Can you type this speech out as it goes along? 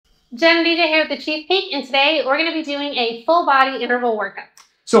Jen DJ here with the Chief Peak, and today we're going to be doing a full body interval workout.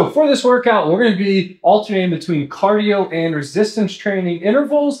 So for this workout, we're going to be alternating between cardio and resistance training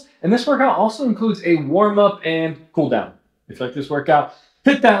intervals. And this workout also includes a warm-up and cool-down. If you like this workout,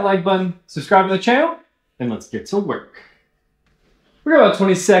 hit that like button, subscribe to the channel, and let's get to work. We got about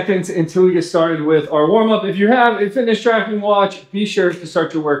 20 seconds until we get started with our warm-up. If you have a fitness tracking watch, be sure to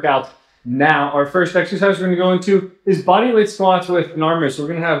start your workout now. Our first exercise we're going to go into is bodyweight squats with an arm rest. So we're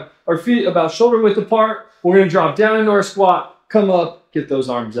going to have our feet about shoulder width apart. We're going to drop down into our squat, come up, get those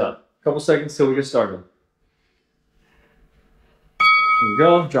arms up. A couple seconds till we get started. There we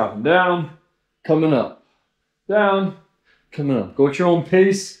go, dropping down, coming up, down, coming up. Go at your own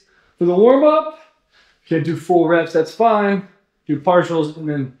pace for the warm-up. Can't do full reps, that's fine. Do partials and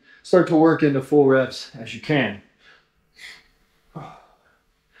then start to work into full reps as you can.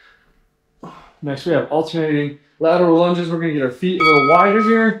 Next we have alternating lateral lunges. We're going to get our feet a little wider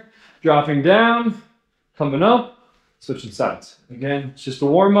here. Dropping down, coming up, switching sides. Again, it's just a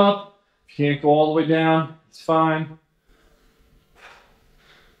warm up. If you can't go all the way down, it's fine.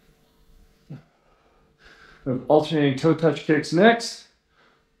 We have alternating toe touch kicks next.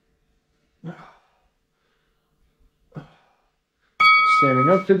 Standing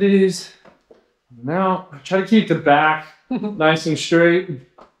up to these. Now, try to keep the back nice and straight.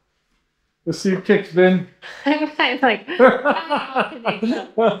 Let's see your kick spin. I'm kind of like,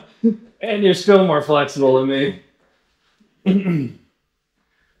 and you're still more flexible than me.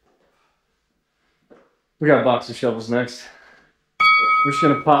 We got boxer shovels next. We're just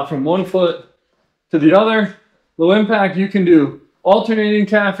gonna pop from one foot to the other. Low impact, you can do alternating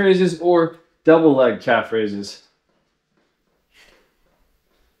calf raises or double leg calf raises.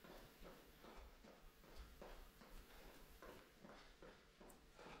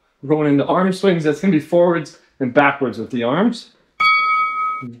 We're going into arm swings. That's going to be forwards and backwards with the arms.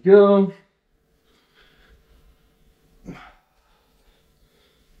 Here we go.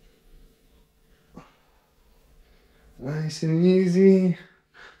 Nice and easy.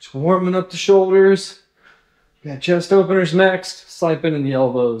 Just warming up the shoulders. We got chest openers next. Slide bend in the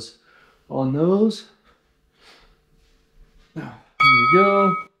elbows on those. Here we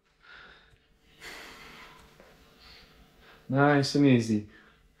go. Nice and easy.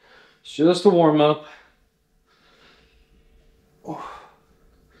 Just a warm up.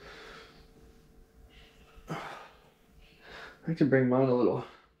 I can bring mine a little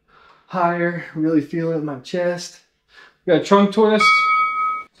higher, really feel it in my chest. We got a trunk twist.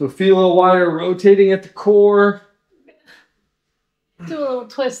 So feel a little wider, rotating at the core. do a little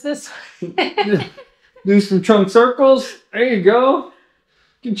twist this way. Do some trunk circles. There you go.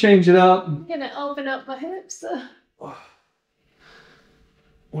 You can change it up. I'm gonna open up my hips.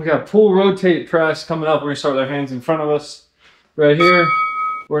 We got pull, rotate, press coming up. We're going to start with our hands in front of us right here.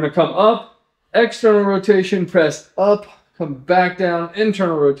 We're going to come up, external rotation, press up, come back down,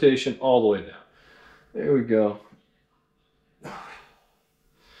 internal rotation all the way down. There we go. A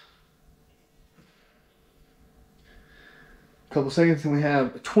couple seconds and we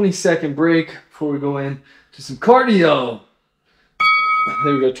have a 20-second break before we go in to some cardio.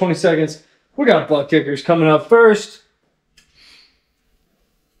 There we go, 20 seconds. We got butt kickers coming up first.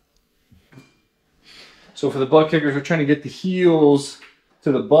 So for the butt kickers, we're trying to get the heels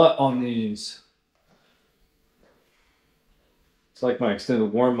to the butt on these. It's like my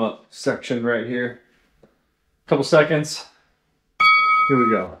extended warm-up section right here. Couple seconds. Here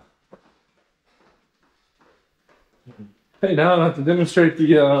we go. Hey, now I don't have to demonstrate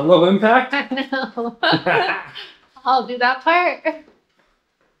the low impact. I know. I'll do that part.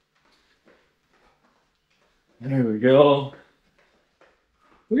 There we go.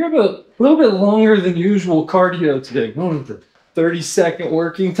 We have a little bit longer than usual cardio today. Going into 30-second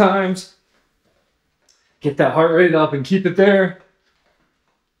working times. Get that heart rate up and keep it there.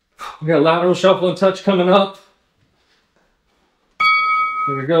 We got lateral shuffle and touch coming up.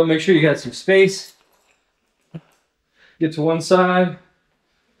 There we go. Make sure you got some space. Get to one side.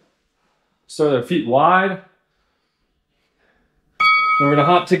 Start our feet wide. Then we're going to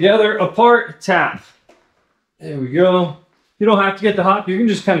hop together, apart, tap. There we go. You don't have to get the hop. You can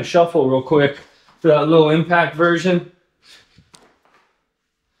just kind of shuffle real quick for that low impact version.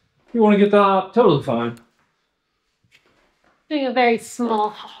 If you want to get the hop, totally fine. Doing a very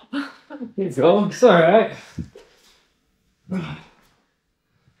small hop. There you go. It's all right.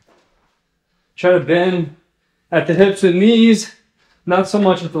 Try to bend at the hips and knees, not so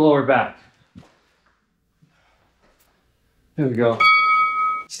much at the lower back. There we go.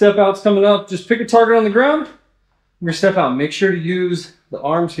 Step out's coming up. Just pick a target on the ground. We're going to step out. Make sure to use the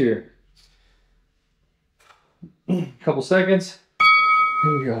arms here. Couple seconds.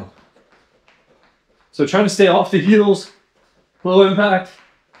 Here we go. So trying to stay off the heels, low impact.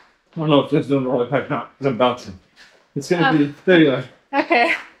 I don't know if this is doing low impact or not, because I'm bouncing. It's gonna be, there you are.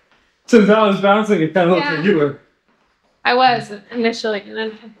 Okay. Since I was bouncing, it kind of looked like you were. I was initially, and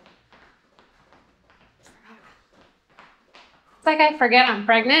then it's like I forget I'm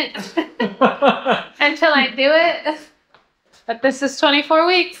pregnant until I do it. But this is 24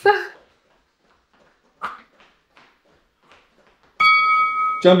 weeks.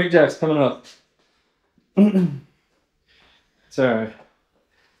 Jumping jacks coming up. It's all right.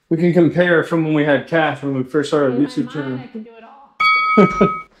 We can compare from when we had Cash when we first started our YouTube channel. I can do it all.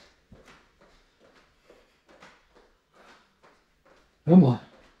 Come on.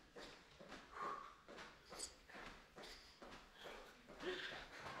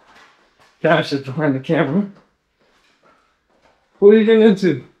 Cash is behind the camera. What are you getting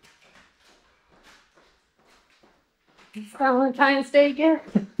into? It's Valentine's Day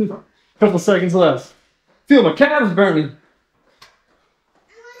gift. Couple seconds left. Feel my calves burning.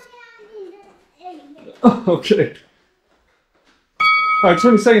 Oh, okay. All right,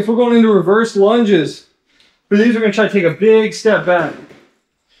 20 seconds. We're going into reverse lunges. For these, we're going to try to take a big step back.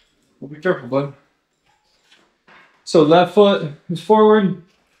 Well, be careful, bud. So left foot is forward.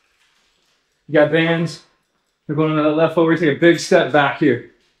 You got bands. We're going into the left foot. We're going to take a big step back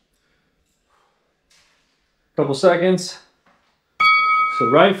here. Couple seconds. So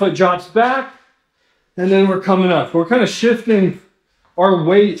right foot drops back. And then we're coming up. We're kind of shifting our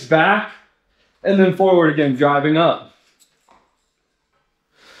weight back. And then forward again, driving up.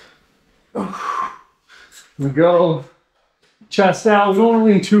 Here we go. Chest out. We don't want to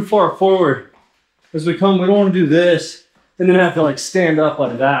lean too far forward. As we come, we don't want to do this and then have to like stand up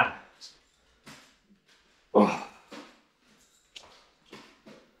like that. Oh.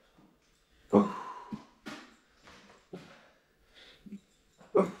 Oh.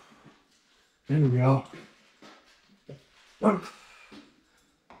 Oh. There we go. Oh.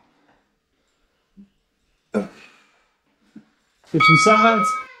 Switching sides.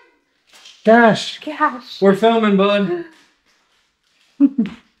 Cash. Gosh. We're filming, bud.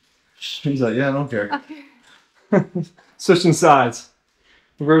 He's like, yeah, I don't care. Okay. Switching sides.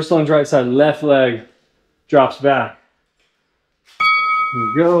 Reverse lunge right side. Left leg drops back. Here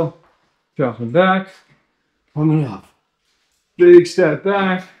we go. Dropping back. Coming up. Big step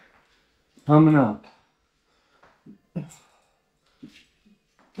back. Coming up.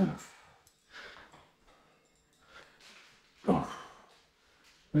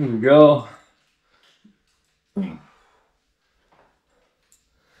 There we go.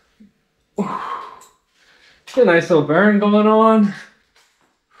 It's a nice little burn going on.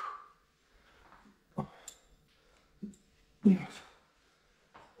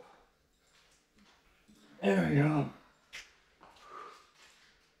 There we go.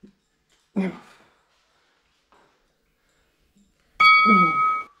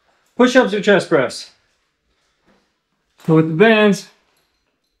 Push-ups or chest press. So with the bands,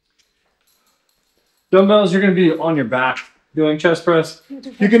 dumbbells, you're going to be on your back doing chest press.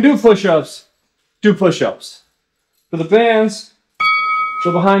 You can do push-ups. Do push-ups. For the bands,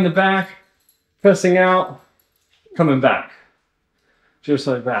 go behind the back, pressing out, coming back. Just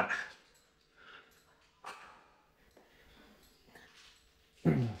like that.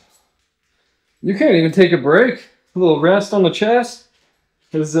 You can't even take a break. A little rest on the chest.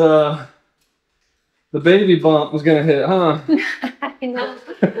 Because the baby bump was going to hit, huh? I know.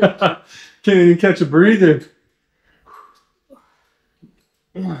 Can't even catch a breather.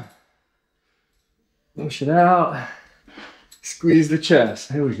 Push it out. Squeeze the chest.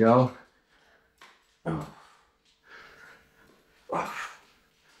 There we go. Oh,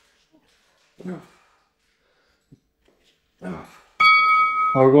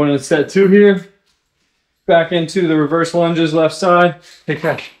 we're going to set 2 here. Back into the reverse lunges, left side. Hey,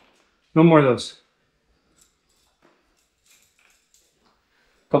 Cash. No more of those.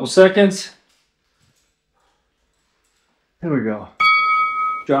 Couple seconds. There we go.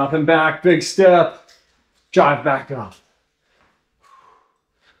 Dropping back, big step. Drive back up.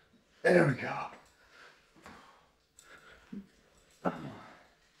 There we go.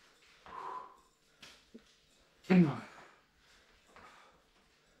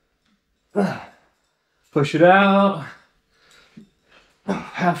 Push it out.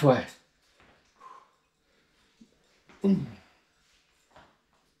 Halfway.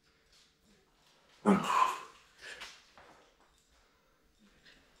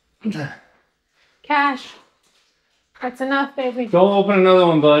 Cash. That's enough, baby. Don't open another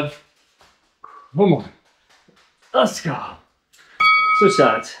one, bud. One more. Let's go. Switch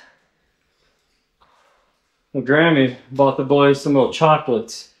sides. Well, Grammy bought the boys some little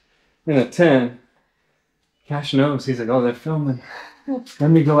chocolates in a tin. Cash knows. He's like, oh, they're filming. Let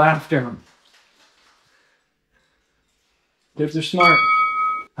me go after him. Kids are smart.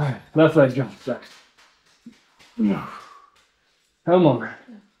 All right, left leg jump back. Come on.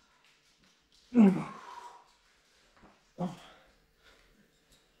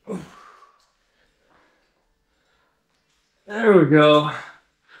 There we go.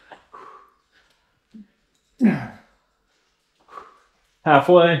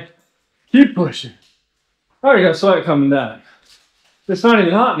 Halfway. Keep pushing. I already got sweat coming down. It's not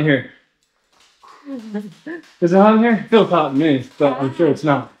even hot in here. Is it hot in here? It feels hot to me, but I'm sure it's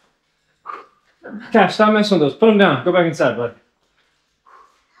not. Cash, stop messing with those. Put them down. Go back inside, bud.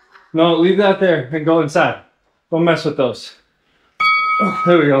 No, leave that there and go inside. Don't mess with those. Oh,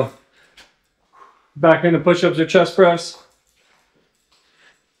 there we go. Back into push-ups or chest press.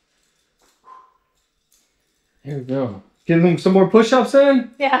 Here we go. Getting them some more push-ups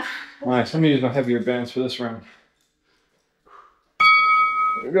in? Yeah. Nice. I'm gonna use my heavier bands for this round.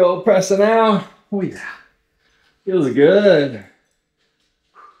 There we go. Pressing out. Oh yeah. Feels good.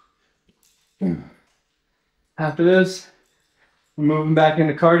 After this, we're moving back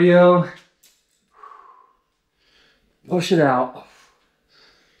into cardio. Push it out.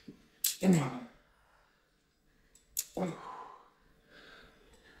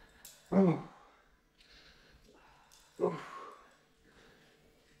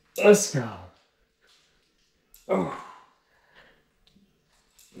 Let's go.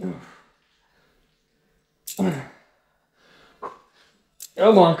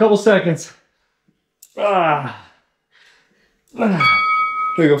 Come on, a couple seconds. There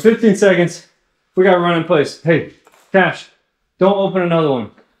we go, 15 seconds. We got to run in place. Hey, Cash, don't open another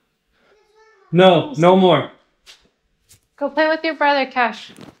one. No, no more. Go play with your brother,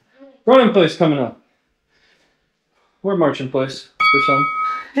 Cash. Run in place coming up. We're marching place for some.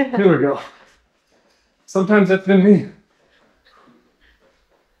 Here we go. Sometimes that's been me.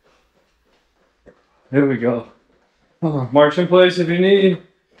 Here we go. March in place if you need.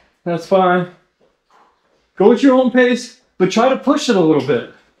 That's fine. Go at your own pace, but try to push it a little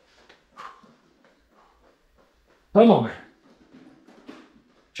bit. Come on.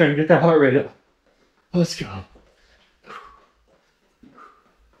 Trying to get that heart rate up. Let's go.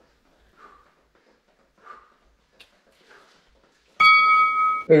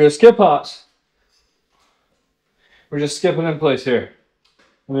 There we go, skip hops. We're just skipping in place here.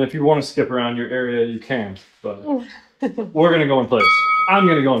 I mean, if you want to skip around your area, you can, but we're going to go in place. I'm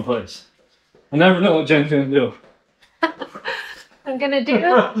going to go in place. I never know what Jen's going to do. I'm going to do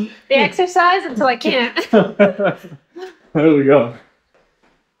the exercise until I can't. There we go.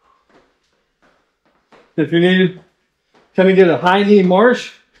 If you need, kind of get a high knee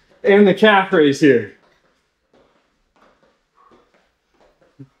march and the calf raise here.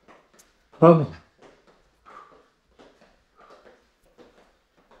 Oh.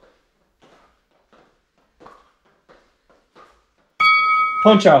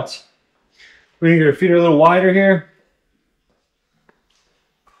 Punch outs. We can get our feet a little wider here.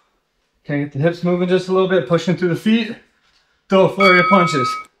 Okay, get the hips moving just a little bit, pushing through the feet. Throw a flurry of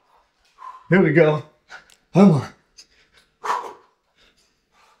punches. Here we go. Come on.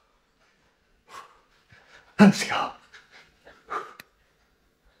 Let's go.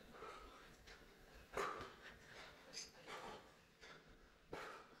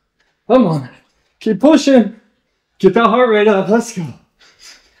 Come on. Keep pushing. Get that heart rate up. Let's go.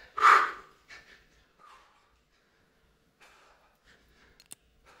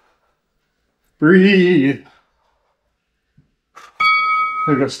 Breathe.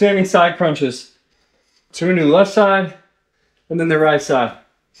 There we go. Standing side crunches. So we're going to do the left side and then the right side.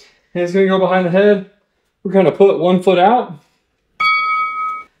 Hands going to go behind the head. We're going to put one foot out.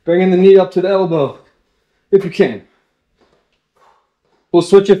 Bringing the knee up to the elbow if you can. We'll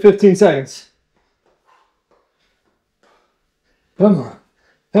switch it 15 seconds. Come on.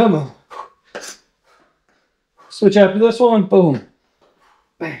 Come on. Switch after this one. Boom.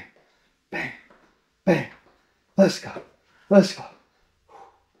 Bang. Bang. Bang. Let's go. Let's go.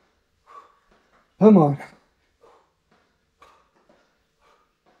 Come on.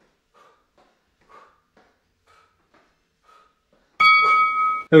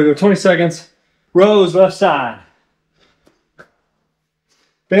 There we go. 20 seconds. Rows left side.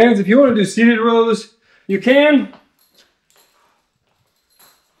 Bands, if you want to do seated rows, you can.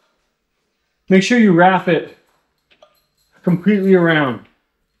 Make sure you wrap it completely around.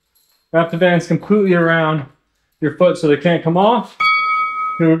 Wrap the bands completely around your foot so they can't come off.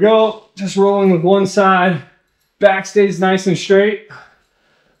 Here we go. Just rolling with one side. Back stays nice and straight.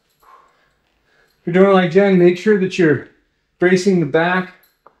 If you're doing like Jen, make sure that you're bracing the back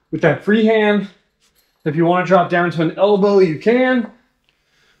with that free hand If you want to drop down to an elbow, you can.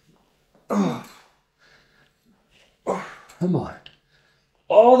 Oh. Oh, come on.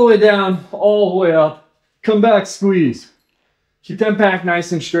 All the way down, all the way up. Come back, squeeze. Keep that back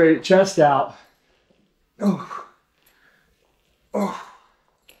nice and straight, chest out. Oh. Oh.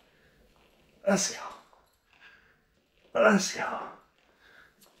 Let's go. Let's go.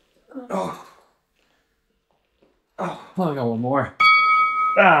 Oh. Oh, I got one more.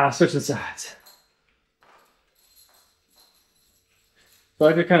 Switch the sides. So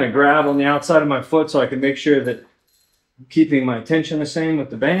I could kind of grab on the outside of my foot so I can make sure that I'm keeping my tension the same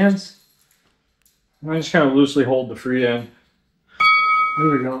with the bands. And I just kind of loosely hold the free end. There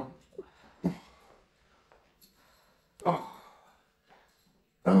we go. Oh.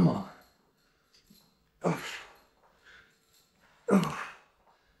 Come on. Oh. Oh.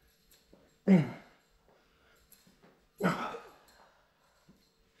 Mm. Oh.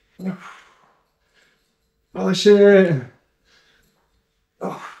 Oh shit.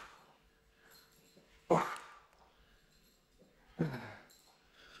 Oh. Oh.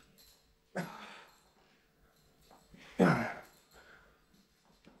 Yeah.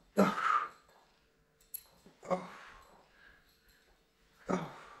 Oh. Oh. Oh.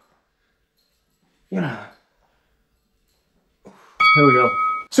 Yeah. There we go.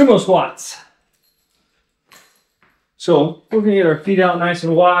 Sumo squats. So we're gonna get our feet out nice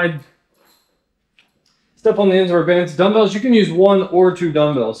and wide. Step on the ends of our bands. Dumbbells, you can use 1 or 2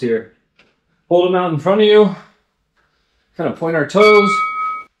 dumbbells here. Hold them out in front of you. Kind of point our toes.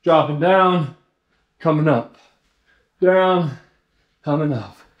 Dropping down. Coming up. Down. Coming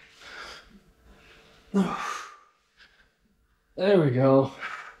up. There we go.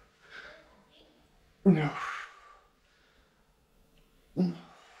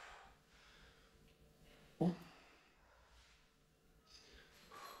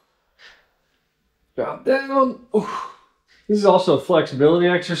 Drop down. Ooh. This is also a flexibility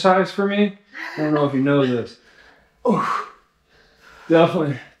exercise for me. I don't know if you know this. Ooh.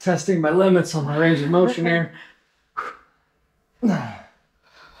 Definitely testing my limits on my range of motion here.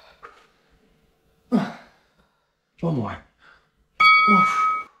 One more.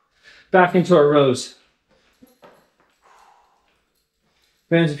 Back into our rows.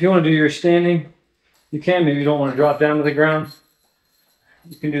 Fans, if you want to do your standing, you can. Maybe you don't want to drop down to the ground.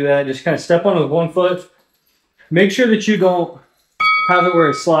 You can do that. Just kind of step on with 1 foot. Make sure that you don't have it where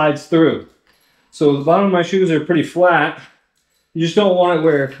it slides through. So the bottom of my shoes are pretty flat. You just don't want it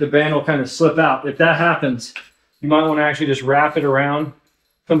where the band will kind of slip out. If that happens, you might want to actually just wrap it around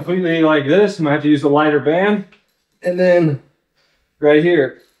completely like this. You might have to use a lighter band. And then right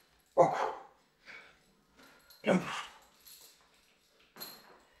here. Oh.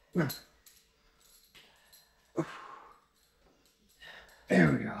 There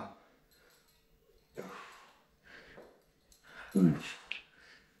we go.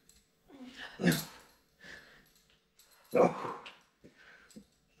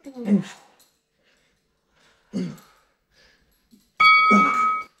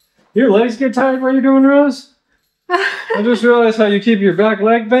 Your legs get tired while you're doing rows? I just realized how you keep your back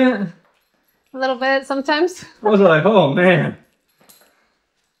leg bent. A little bit sometimes. I was like, oh man.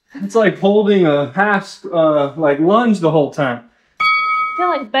 It's like holding a half like lunge the whole time. I feel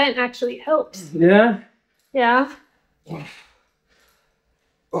like bent actually helps. Yeah? Yeah.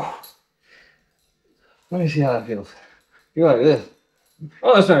 Oh. Let me see how that feels. You're like this.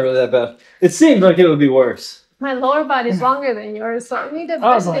 Oh, that's not really that bad. It seems like it would be worse. My lower body's longer than yours, so I need to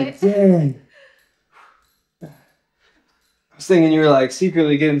I was like, dang. I was thinking you were like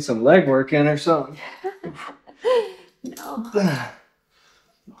secretly getting some leg work in or something. No.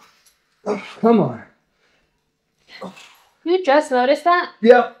 Oh, come on. You just noticed that?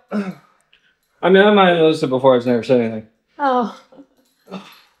 Yep. I mean, I might have noticed it before. I just never said anything. Oh.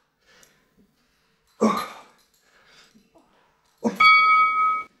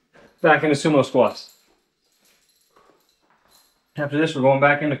 Back into sumo squats. After this, we're going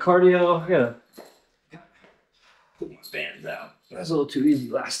back into cardio. I gotta put my bands out. That was a little too easy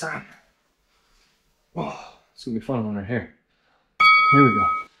last time. Oh, it's gonna be fun on our hair. Here we go.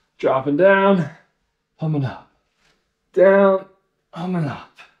 Dropping down, humming up. Down, humming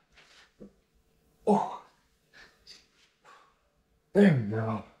up. Oh. There we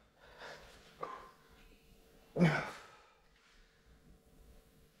go.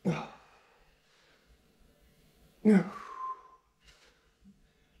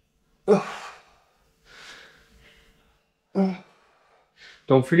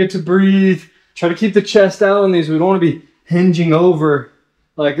 Don't forget to breathe. Try to keep the chest out on these. We don't want to be hinging over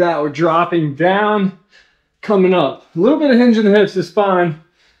like that. We're dropping down, coming up. A little bit of hinge in the hips is fine.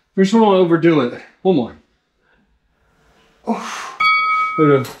 We just don't want to overdo it. One more.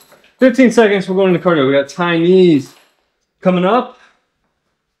 Oh. 15 seconds, we're going into cardio. We got tie knees coming up.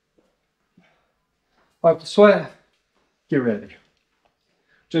 Wipe the sweat. Get ready.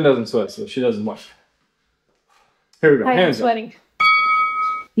 Jen doesn't sweat, so she doesn't wipe. Here we go. I am Hands sweating. up.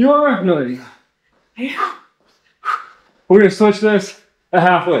 You are? No idea. We're going to switch this at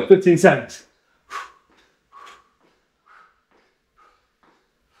halfway. 15 seconds.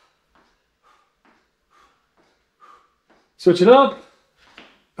 Switch it up.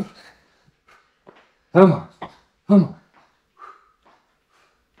 Come on. Come on.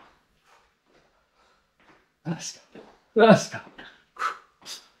 Let's go. Let's go.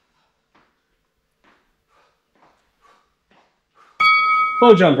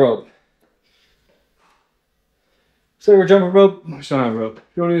 Low jump rope. Say we're jumping rope. We still have a rope. If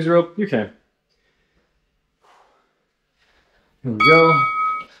you want to use a rope, you can. Here we go.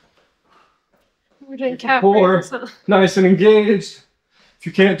 We're doing calf Core raises. nice and engaged. If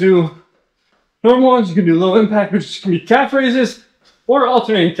you can't do normal ones, you can do low impact, which can be calf raises or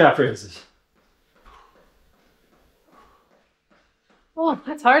alternating calf raises. Oh,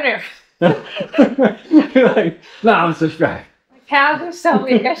 that's harder. You're like, nah, I'm so strong. My calves are so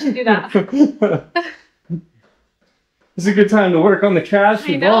weak. I should do that. It's a good time to work on the calves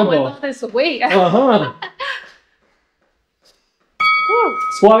for I know, with volleyball. all this weight.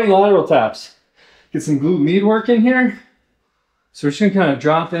 Squatting lateral taps. Get some glute med work in here. So we're just gonna kind of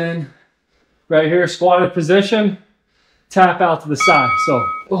drop in right here, squatted position, tap out to the side. So,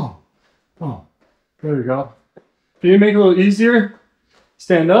 boom. There we go. If you make it a little easier,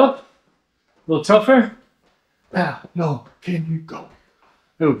 stand up, a little tougher. Ah, no, can you go?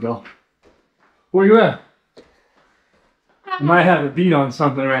 There we go. Where you at? I might have a beat on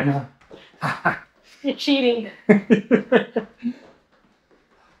something right now. You're cheating.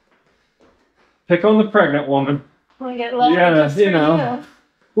 Pick on the pregnant woman. Want to get low? Yeah, just you for know. you.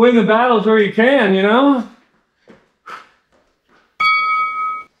 Win the battles where you can, you know?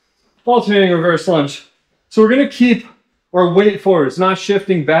 Alternating reverse lunge. So we're gonna keep our weight forward. It's not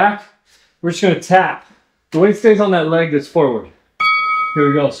shifting back. We're just gonna tap. The weight stays on that leg that's forward. Here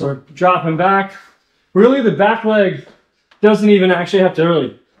we go. So we're dropping back. Really, the back leg doesn't even actually have to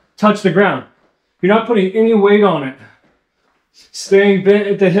really touch the ground. You're not putting any weight on it. Staying bent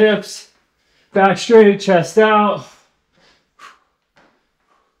at the hips. Back straight, chest out.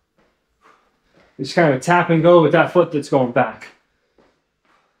 Just kind of tap and go with that foot that's going back.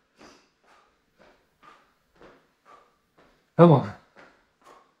 Come on.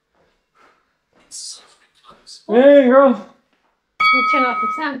 Hey, girl. Chin off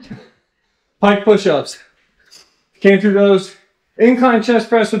the center. Pike push-ups. Can't do those. Incline chest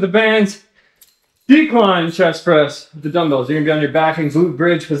press with the bands. Decline chest press with the dumbbells. You're going to be on your back in glute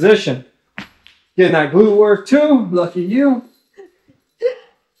bridge position. Getting that glute work too. Lucky you.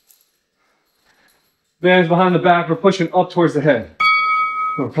 Bands behind the back. We're pushing up towards the head.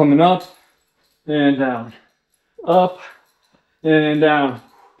 We're coming up and down. Up and down.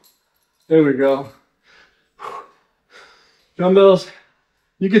 There we go. Dumbbells.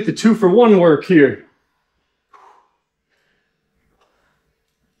 You get the 2-for-1 work here.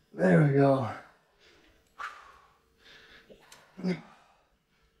 There we go.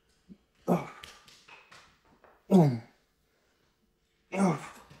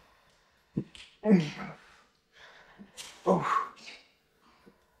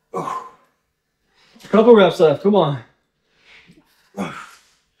 Couple reps left. Come on. There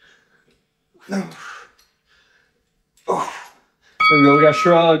we go. We got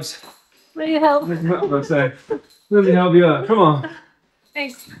shrugs. Will you help? Let me help you out. Come on.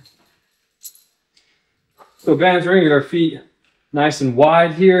 Thanks. So bands, we're gonna get our feet nice and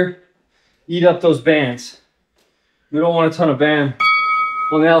wide here. Eat up those bands. We don't want a ton of band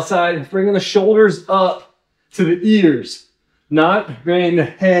on the outside. Bringing the shoulders up to the ears, not bringing the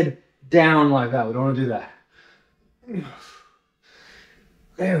head down like that. We don't want to do that.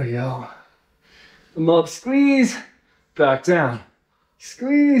 There we go. Come up, squeeze, back down.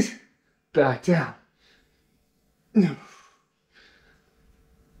 Squeeze, back down. No.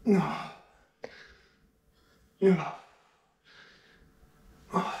 No. No.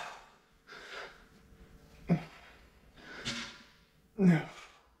 No. No.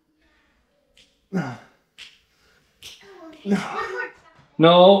 No.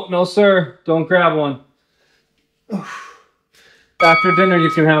 No, no, sir. Don't grab one. After dinner,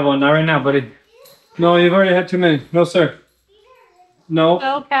 you can have one. Not right now, buddy. No, you've already had too many. No, sir. No.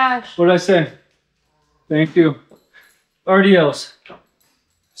 No cash. What did I say? Thank you. RDLs.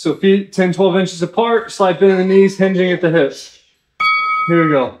 So feet 10, 12 inches apart, slide bend in the knees, hinging at the hips. Here we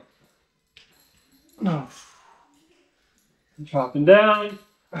go. Dropping down,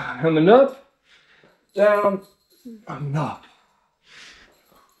 coming up, down, and up.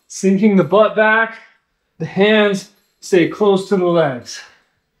 Sinking the butt back, the hands stay close to the legs.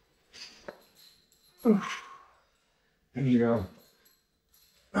 There you go.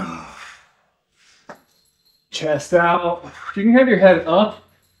 Chest out. You can have your head up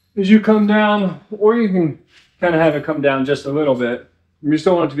as you come down, or you can kind of have it come down just a little bit. You just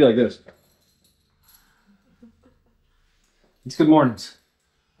don't want it to be like this. It's good mornings.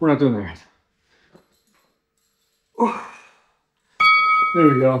 We're not doing that. There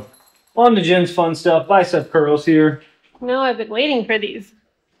we go. On to Jen's fun stuff, bicep curls here. No, I've been waiting for these.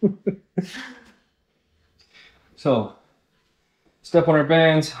 So, step on our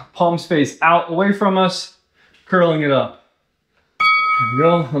bands, palms face out away from us, curling it up. There we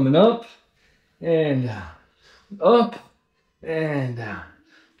go, coming up, and down. Up, and down.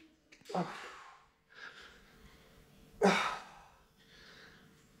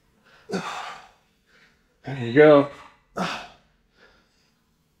 There you go.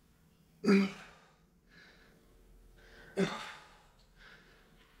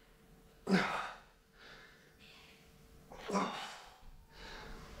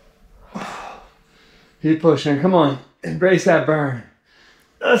 Keep pushing, come on. Embrace that burn.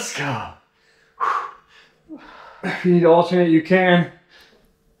 Let's go. If you need to alternate, you can.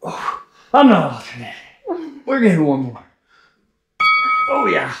 I'm not alternating. We're getting one more. Oh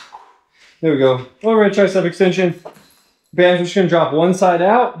yeah. There we go. Overhead tricep extension. Bands are just gonna drop one side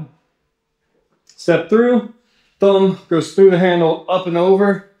out. Step through. Thumb goes through the handle, up and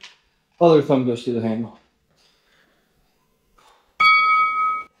over. Other thumb goes through the handle.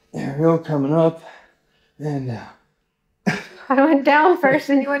 There we go, coming up and down. I went down first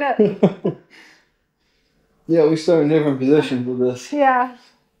and you went up. Yeah, we start in different positions with this. Yeah.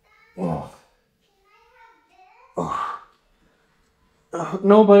 Oh. Oh. Oh,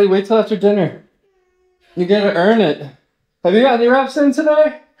 no, buddy, wait till after dinner. You gotta earn it. Have you got any reps in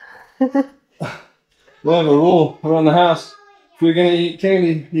today? We have a rule around the house. If you're gonna eat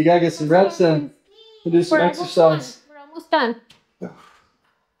candy, you gotta get some reps in. To do some exercise. We're almost done.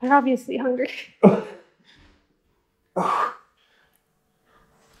 We're obviously hungry.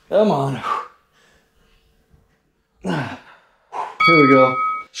 Come on. Here we go.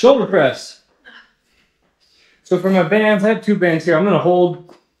 Shoulder press. So for my bands, I have two bands here. I'm gonna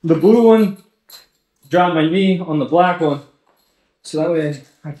hold the blue one, drop my knee on the black one, so that way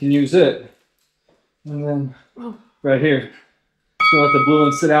I can use it. And then right here. So let the blue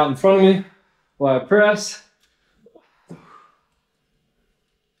one sit out in front of me while I press.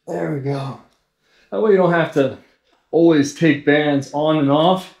 There we go. That way you don't have to always take bands on and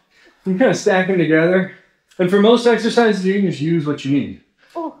off. You kind of stack them together. And for most exercises, you can just use what you need.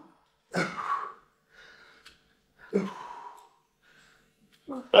 Oh.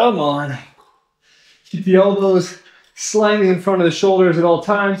 Come on. Keep the elbows slightly in front of the shoulders at all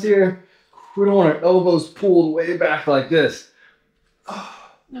times here. We don't want our elbows pulled way back like this.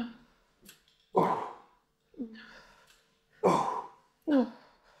 No.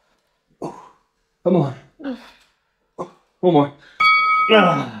 Come on. One more.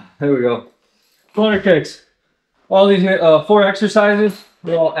 There we go. Flutter kicks. All these 4 exercises,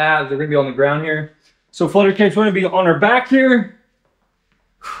 they're all abs. They're going to be on the ground here. So flutter kicks, we're going to be on our back here.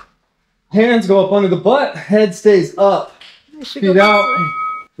 Hands go up under the butt. Head stays up. Feet out.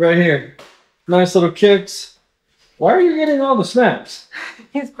 Right here. Nice little kicks. Why are you getting all the snaps?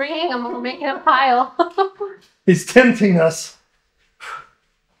 He's bringing them. We're making a pile. He's tempting us.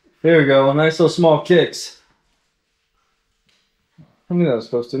 There we go. Nice little small kicks. I knew that was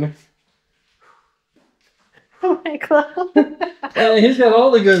supposed to be. Oh my God. Hey, he's got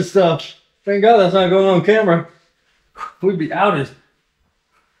all the good stuff. Thank God that's not going on camera. We'd be outed.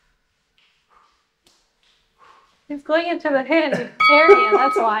 He's going into the hand area,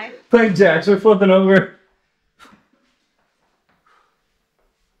 that's why. Leg jacks are flipping over.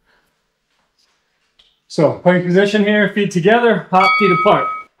 So, plank position here, feet together, hop feet apart.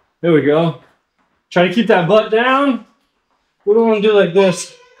 There we go. Try to keep that butt down. We don't want to do like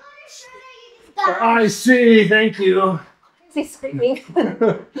this. I see, thank you. Is he screaming?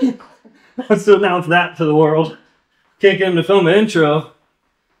 Let's announce that to the world. Can't get him to film an intro.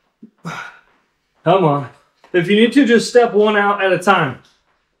 Come on. If you need to, just step one out at a time.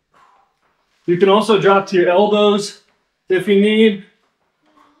 You can also drop to your elbows if you need.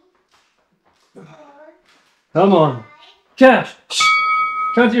 Come on. Cash.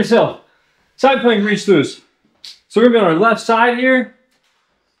 Count to yourself. Side plank reach throughs. So we're going to be on our left side here.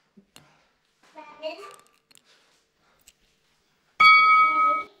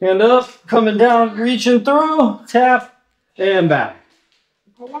 Hand up, coming down, reaching through, tap, and back.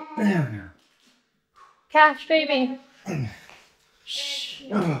 There we go. Cash, baby.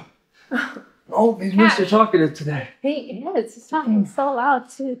 Oh, he's Mr. Talkative today. He is. He's talking so loud,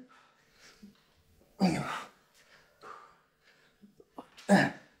 too. Can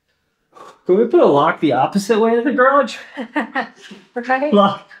we put a lock the opposite way to the garage? Right?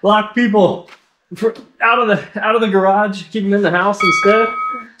 Lock people out of the garage, keep them in the house instead.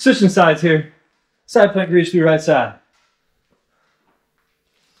 Switching sides here. Side plank reach through right side.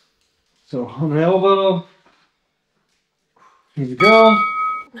 So on the elbow. Here we go.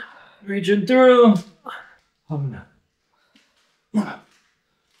 Reaching through. Oh no.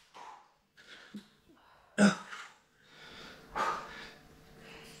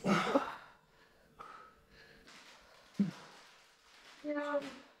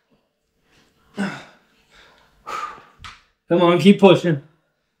 Come on, keep pushing.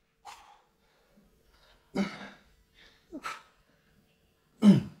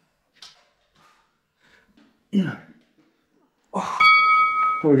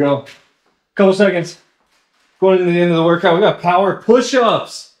 Here we go. Couple seconds. Going into the end of the workout, we got power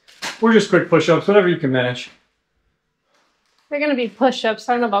push-ups. We're just quick push-ups, whatever you can manage. They're going to be push-ups.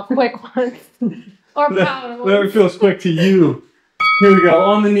 I don't know about quick ones. Or power ones. Whatever feels quick to you. Here we go,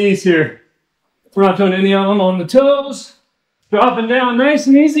 on the knees here. We're not doing any of them on the toes. Dropping down nice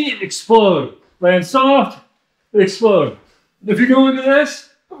and easy, explode. Land soft, explode. If you're going to this,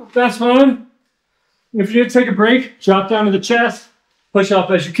 that's fine. If you need to take a break, drop down to the chest, push up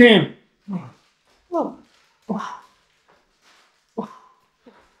as you can. Whoa. Oh.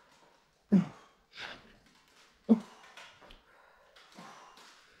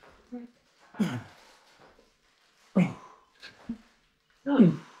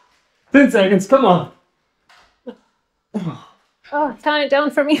 10 seconds, come on. Oh, count it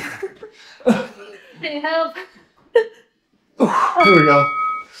down for me. Any help? Here we go.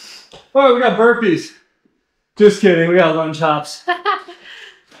 All right, we got burpees. Just kidding, we got lunge hops.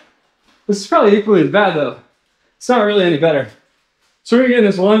 This is probably equally as bad though. It's not really any better. So we're gonna get in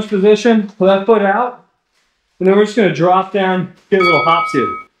this lunge position, left foot out, and then we're just gonna drop down, get little hops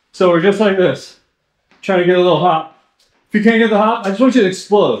here. So we're just like this, trying to get a little hop. If you can't get the hop, I just want you to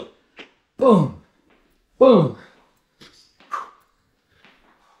explode. Boom, boom.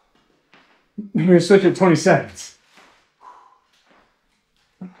 We're gonna switch at 20 seconds.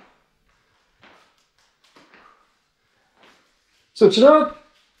 Switch it up.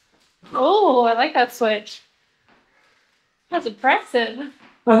 Oh, I like that switch. That's impressive.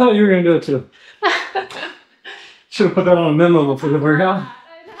 I thought you were gonna do it too. Should have put that on a memo before the workout.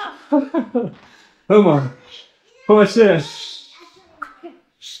 I know. Come on. Push this.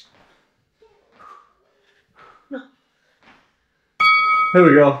 Here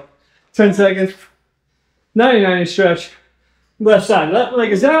we go. 10 seconds. 90-90 stretch. Left side. Left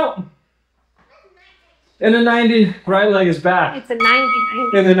leg is out. And a 90. Right leg is back. It's a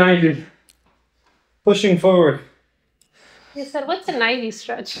 90-90. And a 90. Pushing forward. You said, what's a 90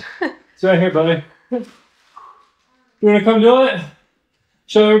 stretch? It's right here, buddy. You want to come do it?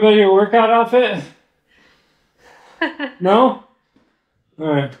 Show everybody your workout outfit? No? All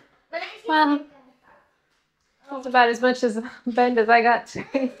right. Well, that's about as much as bend as I got to.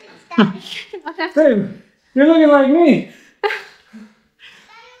 Babe, you're looking like me.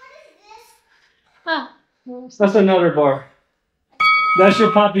 Oh. That's another bar. That's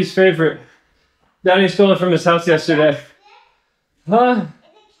your Poppy's favorite. Daddy stole it from his house yesterday. Huh?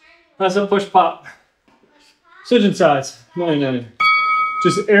 That's a push pop. Switching sides. No.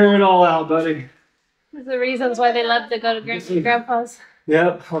 Just air it all out, buddy. These are the reasons why they love to go to grandpa's.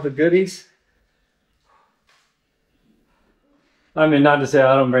 Yep, all the goodies. I mean, not to say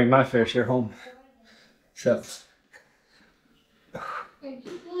I don't bring my fair share home. So.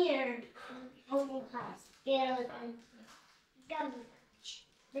 Here, only class.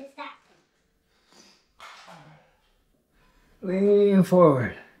 What's that? Lean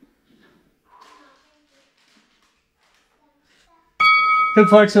forward. Hip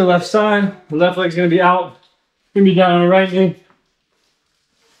flexor left side. The left leg's gonna be out. Gonna be down on the right knee.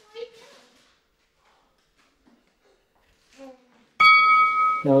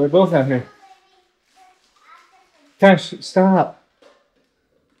 Now they're both out here. Cash, stop.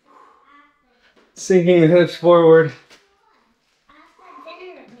 Sinking the hips forward.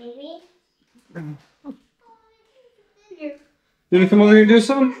 You wanna come over here and do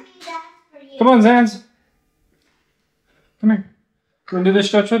something? Come on, Zans. Come here. You wanna do this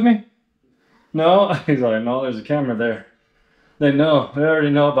stretch with me? No? He's like, no, there's a camera there. They know. They already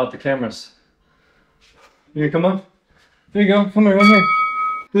know about the cameras. You come on. There you go. Come here, right here.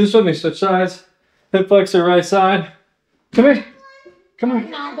 Do this with me. Switch sides. Hip flexor right side. Come here. Come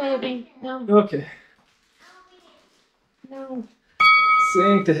on. No, baby. No. Okay. No.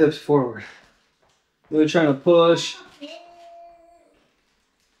 Sink the hips forward. Really trying to push.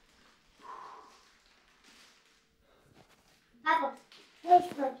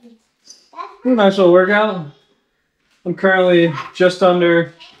 Nice little workout. I'm currently just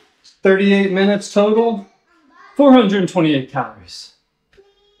under 38 minutes total. 428 calories.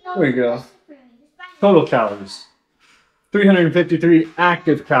 There we go. Total calories. 353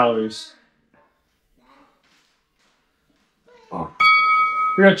 active calories.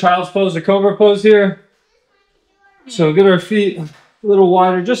 We got child's pose to Cobra pose here. So get our feet a little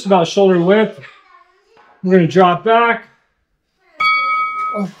wider, just about shoulder width. We're going to drop back.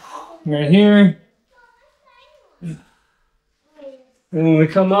 Right here. And when we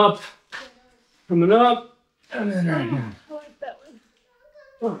come up, coming up, and then right here. I like that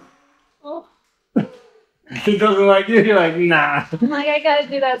one. Oh. It doesn't like you, you're like, nah. I'm like, I gotta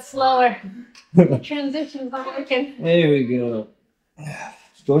do that slower. The transitions aren't working. There we go.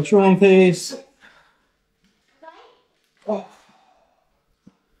 Go at your own pace. Oh.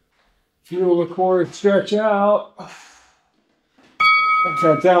 Feel the core stretch out. That's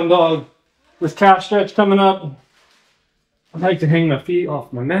that down dog with calf stretch coming up. I like to hang my feet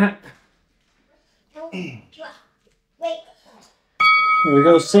off my mat. Wait. There we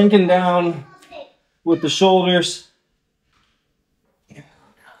go, sinking down with the shoulders.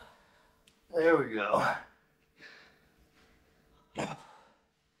 There we go.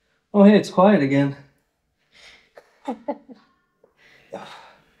 Oh, hey, it's quiet again.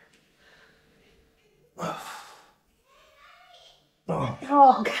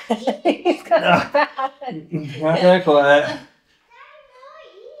 Oh, God. He's got it bad. Not that quiet.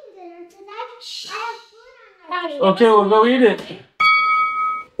 Okay, we'll go eat it.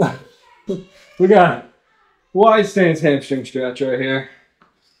 We got wide stance hamstring stretch right here.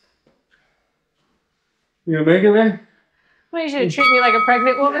 You gonna make it there? Well, you should treat me like a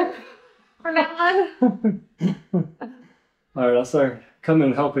pregnant woman from now on. All right, I'll start coming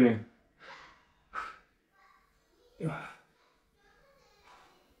and helping you.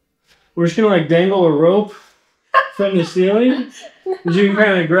 We're just gonna like dangle a rope from the ceiling that you can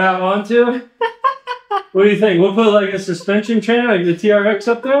kind of grab onto. What do you think? We'll put like a suspension train, like the TRX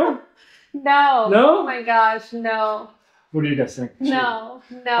up there? No. No? Oh my gosh, no. What do you guys think? No.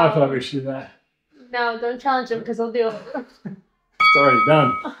 No. I thought we should do that. No, don't challenge him because he'll do it. It's already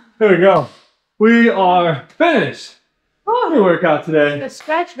done. Here we go. We are finished. Oh, good workout today. The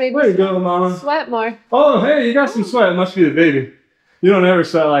stretch, baby. Way to go, mama. Sweat more. Oh, hey, you got some sweat. It must be the baby. You don't ever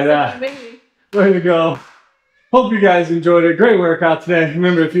sweat like that. Baby. Way to go. Hope you guys enjoyed it. Great workout today.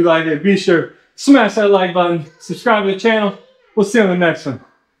 Remember, if you like it, be sure smash that like button, subscribe to the channel. We'll see you on the next one.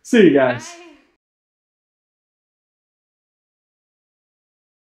 See you guys. Bye.